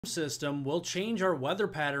System will change our weather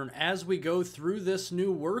pattern as we go through this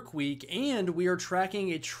new work week, and we are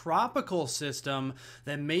tracking a tropical system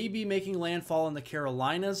that may be making landfall in the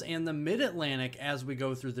Carolinas and the Mid-Atlantic as we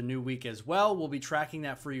go through the new week as well. We'll be tracking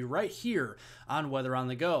that for you right here on Weather on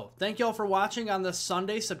the Go. Thank you all for watching on this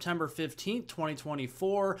Sunday, September 15th,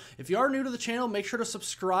 2024. If you are new to the channel, make sure to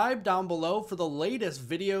subscribe down below for the latest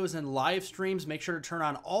videos and live streams. Make sure to turn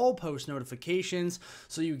on all post notifications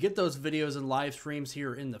so you get those videos and live streams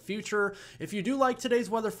here in the future. If you do like today's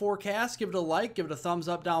weather forecast, give it a like, give it a thumbs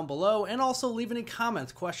up down below, and also leave any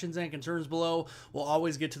comments, questions, and concerns below. We'll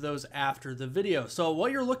always get to those after the video. So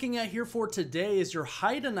what you're looking at here for today is your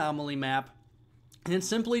height anomaly map. And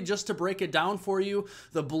simply just to break it down for you,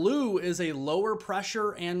 the blue is a lower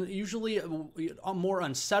pressure and usually a more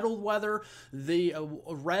unsettled weather. The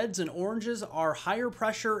reds and oranges are higher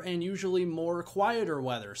pressure and usually more quieter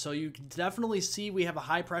weather. So you can definitely see we have a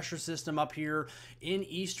high pressure system up here in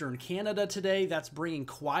eastern Canada today. That's bringing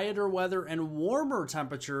quieter weather and warmer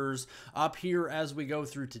temperatures up here as we go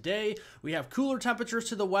through today. We have cooler temperatures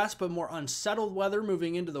to the west, but more unsettled weather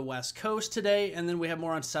moving into the west coast today. And then we have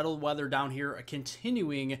more unsettled weather down here continuing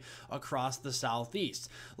across the southeast.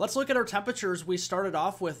 Let's look at our temperatures. We started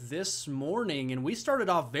off with this morning, and we started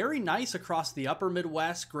off very nice across the upper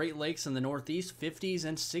Midwest, Great Lakes, and the Northeast, 50s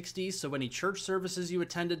and 60s. So any church services you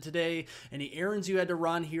attended today, any errands you had to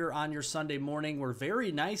run here on your Sunday morning were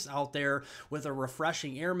very nice out there with a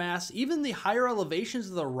refreshing air mass. Even the higher elevations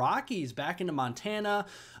of the Rockies back into Montana,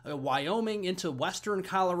 Wyoming, into western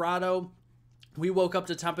Colorado, we woke up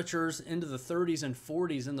to temperatures into the 30s and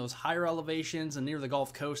 40s in those higher elevations, and near the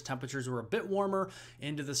Gulf Coast, temperatures were a bit warmer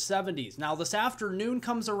into the 70s. Now this afternoon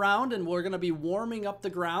comes around and we're going to be warming up the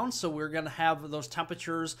ground, so we're going to have those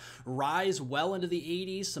temperatures rise well into the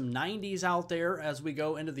 80s, some 90s out there as we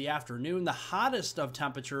go into the afternoon. The hottest of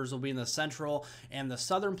temperatures will be in the central and the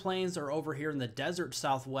southern plains, or over here in the desert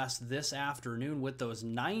southwest this afternoon with those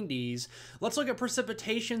 90s. Let's look at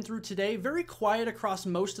precipitation through today. Very quiet across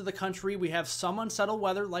most of the country. We have some unsettled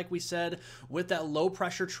weather, like we said, with that low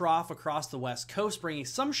pressure trough across the west coast, bringing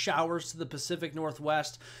some showers to the Pacific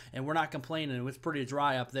Northwest, and we're not complaining. It's pretty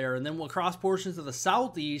dry up there. And then across portions of the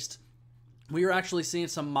southeast, we are actually seeing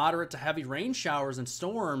some moderate to heavy rain showers and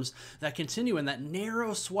storms that continue in that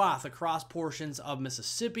narrow swath across portions of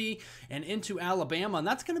Mississippi and into Alabama, and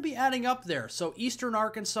that's going to be adding up there. So eastern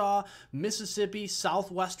Arkansas, Mississippi,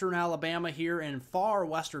 southwestern Alabama here, and far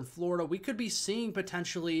western Florida, we could be seeing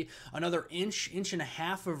potentially another inch and a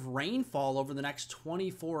half of rainfall over the next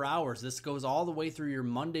 24 hours. This goes all the way through your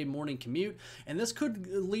Monday morning commute, and this could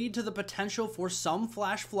lead to the potential for some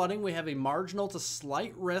flash flooding. We have a marginal to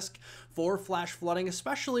slight risk for flash flooding,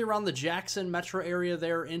 especially around the Jackson metro area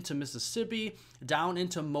there into Mississippi, down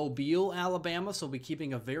into Mobile, Alabama. So we'll be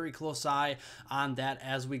keeping a very close eye on that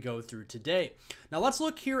as we go through today. Now let's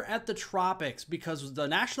look here at the tropics, because the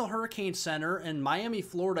National Hurricane Center in Miami,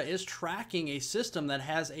 Florida is tracking a system that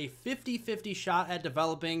has a 50-50 shot at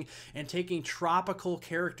developing and taking tropical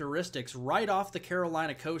characteristics right off the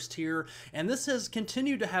Carolina coast here. And this has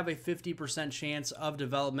continued to have a 50% chance of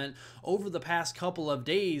development over the past couple of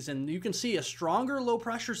days. And you can see a stronger low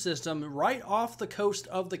pressure system right off the coast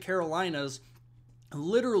of the Carolinas,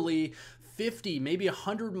 literally 50, maybe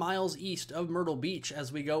 100 miles east of Myrtle Beach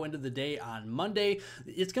as we go into the day on Monday.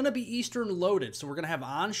 It's going to be eastern loaded, so we're going to have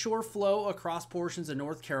onshore flow across portions of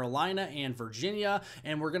North Carolina and Virginia,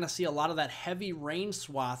 and we're going to see a lot of that heavy rain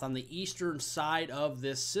swath on the eastern side of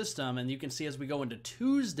this system. And you can see as we go into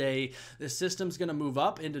Tuesday, this system's going to move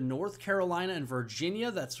up into North Carolina and Virginia.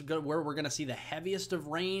 That's where we're going to see the heaviest of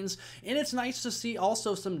rains, and it's nice to see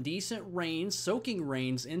also some decent rains, soaking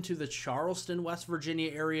rains into the Charleston, West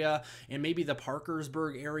Virginia area, and maybe the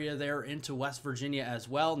Parkersburg area there into West Virginia as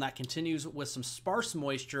well. And that continues with some sparse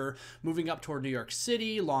moisture moving up toward New York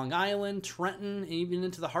City, Long Island, Trenton, and even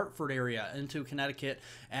into the Hartford area, into Connecticut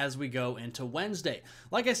as we go into Wednesday.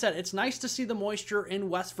 Like I said, it's nice to see the moisture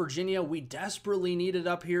in West Virginia. We desperately need it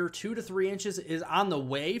up here. 2 to 3 inches is on the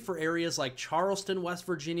way for areas like Charleston, West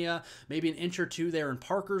Virginia, maybe an inch or two there in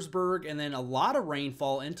Parkersburg, and then a lot of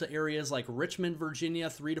rainfall into areas like Richmond, Virginia,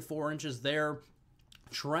 3 to 4 inches there.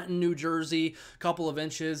 Trenton, New Jersey, a couple of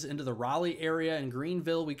inches into the Raleigh area, and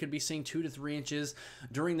Greenville, we could be seeing 2 to 3 inches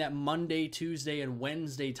during that Monday, Tuesday, and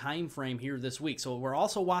Wednesday time frame here this week. So we're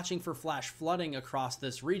also watching for flash flooding across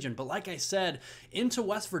this region. But like I said, into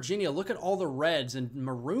West Virginia, look at all the reds and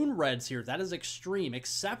maroon reds here. That is extreme,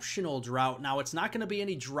 exceptional drought. Now, it's not going to be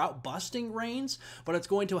any drought-busting rains, but it's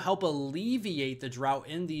going to help alleviate the drought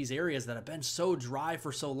in these areas that have been so dry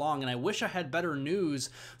for so long. And I wish I had better news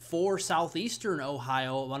for southeastern Ohio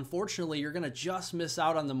Ohio. Unfortunately, you're going to just miss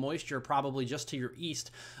out on the moisture probably just to your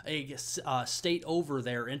east, a state over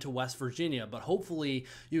there into West Virginia, but hopefully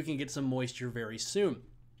you can get some moisture very soon.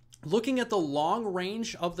 Looking at the long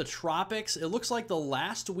range of the tropics, it looks like the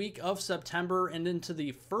last week of September and into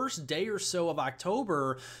the first day or so of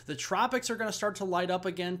October, the tropics are going to start to light up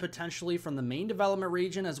again, potentially from the main development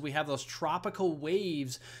region, as we have those tropical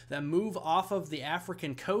waves that move off of the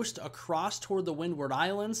African coast across toward the Windward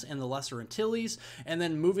Islands and the Lesser Antilles, and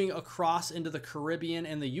then moving across into the Caribbean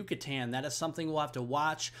and the Yucatan. That is something we'll have to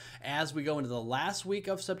watch as we go into the last week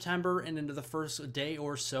of September and into the first day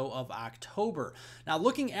or so of October. Now,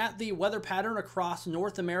 looking at the weather pattern across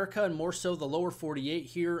North America and more so the lower 48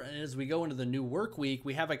 here as we go into the new work week,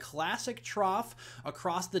 we have a classic trough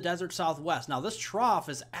across the desert Southwest. Now, this trough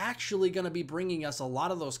is actually going to be bringing us a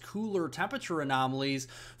lot of those cooler temperature anomalies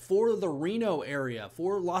for the Reno area,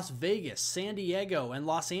 for Las Vegas, San Diego, and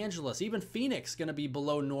Los Angeles. Even Phoenix going to be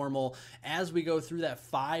below normal as we go through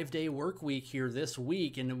that 5-day work week here this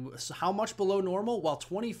week. And how much below normal? Well,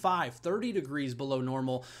 25, 30 degrees below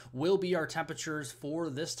normal will be our temperatures for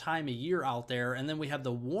this time of year out there. And then we have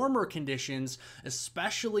the warmer conditions,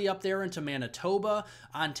 especially up there into Manitoba,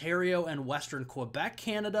 Ontario, and Western Quebec,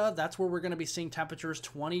 Canada. That's where we're going to be seeing temperatures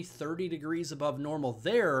 20, 30 degrees above normal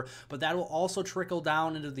there, but that will also trickle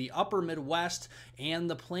down into the upper Midwest and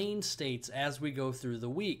the Plain states as we go through the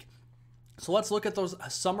week. So let's look at those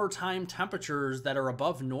summertime temperatures that are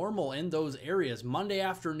above normal in those areas. Monday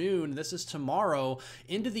afternoon, this is tomorrow,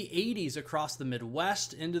 into the 80s across the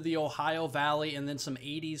Midwest, into the Ohio Valley, and then some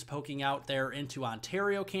 80s poking out there into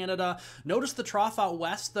Ontario, Canada. Notice the trough out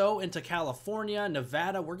west, though, into California,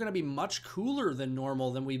 Nevada. We're going to be much cooler than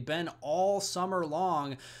normal than we've been all summer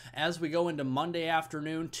long as we go into Monday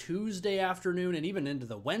afternoon, Tuesday afternoon, and even into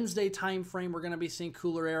the Wednesday time frame. We're going to be seeing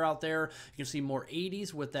cooler air out there. You can see more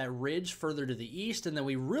 80s with that ridge further to the east, and then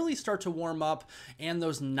we really start to warm up, and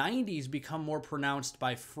those 90s become more pronounced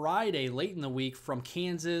by Friday late in the week from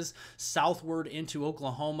Kansas southward into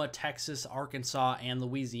Oklahoma, Texas, Arkansas, and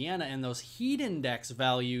Louisiana, and those heat index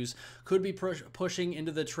values could be pushing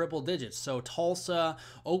into the triple digits. So Tulsa,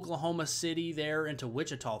 Oklahoma City there into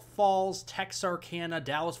Wichita Falls, Texarkana,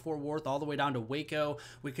 Dallas-Fort Worth, all the way down to Waco,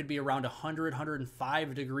 we could be around 100,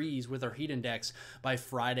 105 degrees with our heat index by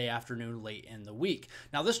Friday afternoon late in the week.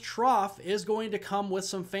 Now, this trough is going to come with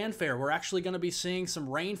some fanfare. We're actually going to be seeing some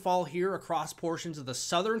rainfall here across portions of the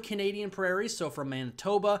southern Canadian prairies, so from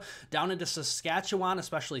Manitoba down into Saskatchewan,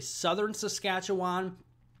 especially southern Saskatchewan,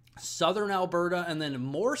 southern Alberta, and then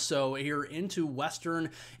more so here into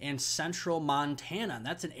western and central Montana. And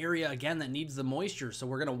that's an area, again, that needs the moisture. So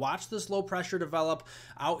we're going to watch this low pressure develop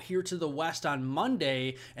out here to the west on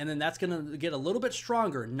Monday, and then that's going to get a little bit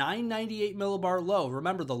stronger. 998 millibar low.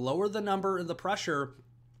 Remember, the lower the number of the pressure,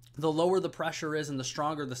 the lower the pressure is and the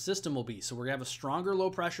stronger the system will be. So we're going to have a stronger low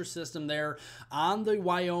pressure system there on the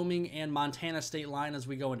Wyoming and Montana state line as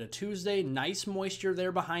we go into Tuesday. Nice moisture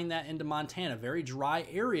there behind that into Montana. Very dry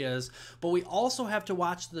areas, but we also have to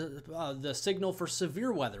watch the signal for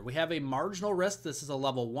severe weather. We have a marginal risk. This is a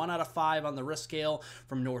level 1 out of 5 on the risk scale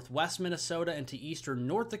from northwest Minnesota into eastern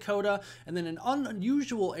North Dakota, and then an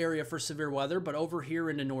unusual area for severe weather, but over here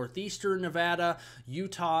into northeastern Nevada,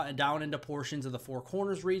 Utah, and down into portions of the Four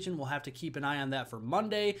Corners region. We'll have to keep an eye on that for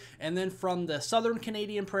Monday. And then from the southern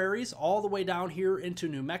Canadian prairies all the way down here into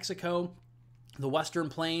New Mexico, the Western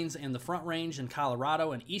Plains and the Front Range in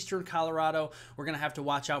Colorado and Eastern Colorado, we're going to have to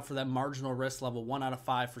watch out for that marginal risk level 1 out of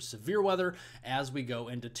 5 for severe weather as we go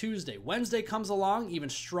into Tuesday. Wednesday comes along, even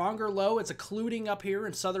stronger low. It's occluding up here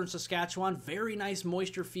in southern Saskatchewan. Very nice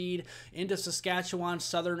moisture feed into Saskatchewan,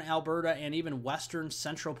 southern Alberta, and even western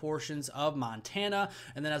central portions of Montana.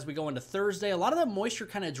 And then as we go into Thursday, a lot of that moisture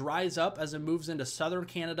kind of dries up as it moves into southern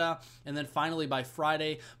Canada. And then finally by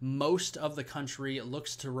Friday, most of the country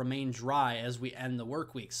looks to remain dry as we end the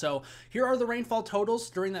work week. So here are the rainfall totals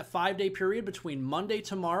during that 5-day period between Monday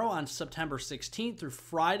tomorrow on September 16th through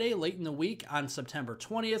Friday late in the week on September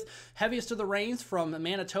 20th. Heaviest of the rains from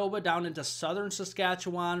Manitoba down into southern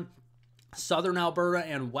Saskatchewan, southern Alberta,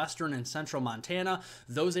 and western and central Montana.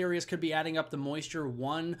 Those areas could be adding up the moisture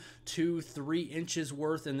 1, 2, 3 inches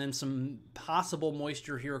worth, and then some possible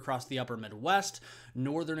moisture here across the upper Midwest,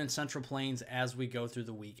 northern and central plains as we go through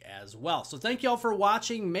the week as well. So thank you all for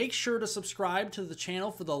watching. Make sure to subscribe to the channel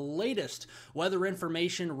for the latest weather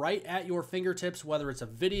information right at your fingertips, whether it's a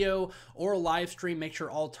video or a live stream. Make sure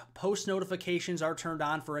all post notifications are turned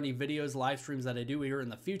on for any videos, live streams that I do here in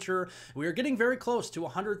the future. We are getting very close to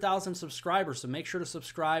 100,000 subscribers, so make sure to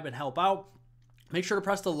subscribe and help out. Make sure to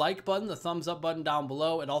press the like button, the thumbs up button down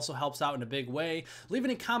below. It also helps out in a big way. Leave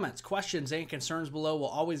any comments, questions, and concerns below. We'll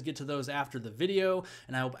always get to those after the video.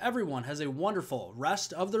 And I hope everyone has a wonderful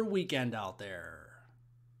rest of their weekend out there.